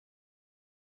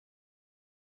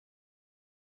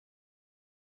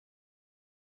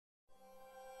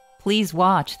Please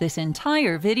watch this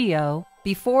entire video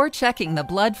before checking the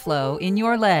blood flow in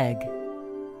your leg.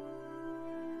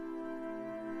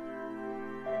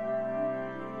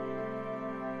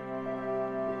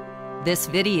 This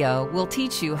video will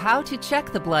teach you how to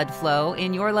check the blood flow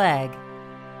in your leg.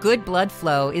 Good blood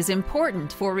flow is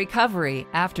important for recovery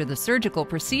after the surgical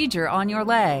procedure on your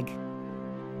leg.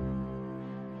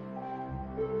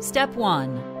 Step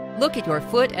 1. Look at your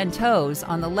foot and toes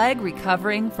on the leg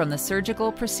recovering from the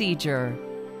surgical procedure.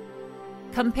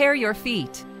 Compare your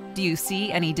feet. Do you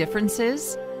see any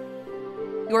differences?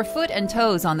 Your foot and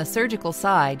toes on the surgical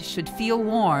side should feel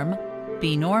warm,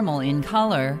 be normal in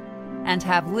color, and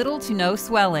have little to no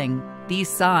swelling. These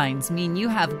signs mean you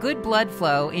have good blood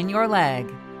flow in your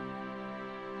leg.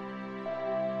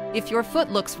 If your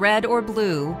foot looks red or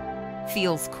blue,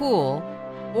 feels cool,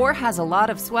 or has a lot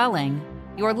of swelling,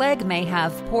 your leg may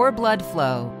have poor blood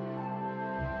flow.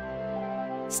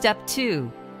 Step 2.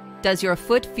 Does your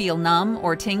foot feel numb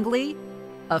or tingly?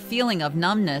 A feeling of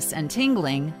numbness and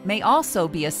tingling may also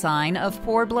be a sign of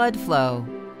poor blood flow.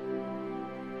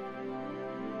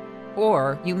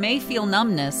 Or you may feel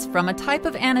numbness from a type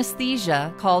of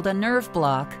anesthesia called a nerve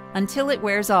block until it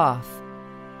wears off.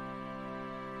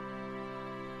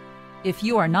 If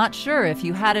you are not sure if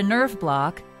you had a nerve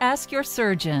block, ask your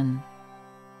surgeon.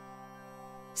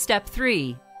 Step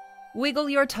 3. Wiggle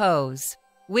your toes.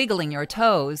 Wiggling your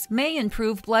toes may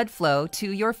improve blood flow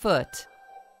to your foot.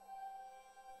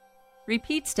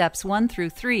 Repeat steps 1 through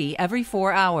 3 every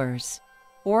 4 hours,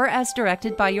 or as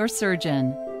directed by your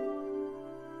surgeon.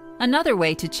 Another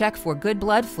way to check for good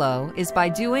blood flow is by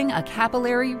doing a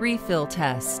capillary refill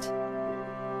test.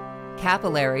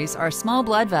 Capillaries are small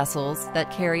blood vessels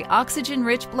that carry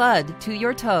oxygen-rich blood to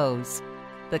your toes.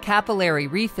 The capillary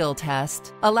refill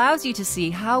test allows you to see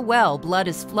how well blood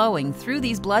is flowing through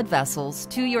these blood vessels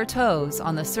to your toes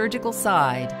on the surgical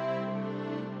side.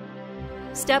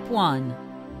 Step 1.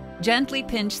 Gently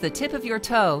pinch the tip of your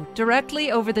toe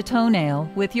directly over the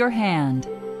toenail with your hand.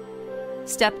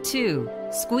 Step 2.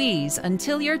 Squeeze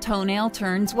until your toenail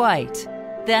turns white.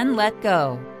 Then let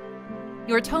go.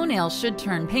 Your toenail should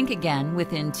turn pink again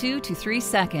within 2 to 3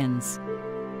 seconds.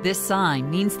 This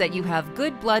sign means that you have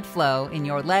good blood flow in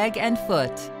your leg and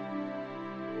foot.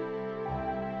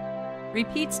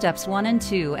 Repeat steps 1 and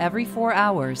 2 every 4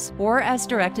 hours, or as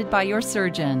directed by your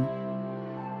surgeon.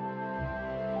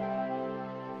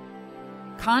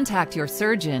 Contact your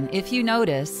surgeon if you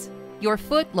notice your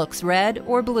foot looks red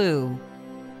or blue.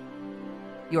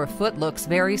 Your foot looks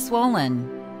very swollen.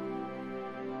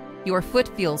 Your foot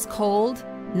feels cold,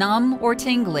 numb, or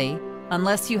tingly,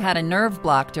 unless you had a nerve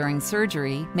block during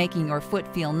surgery, making your foot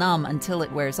feel numb until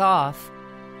it wears off.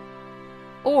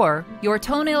 Or your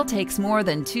toenail takes more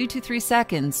than 2 to 3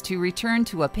 seconds to return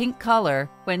to a pink color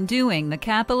when doing the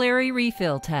capillary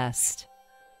refill test.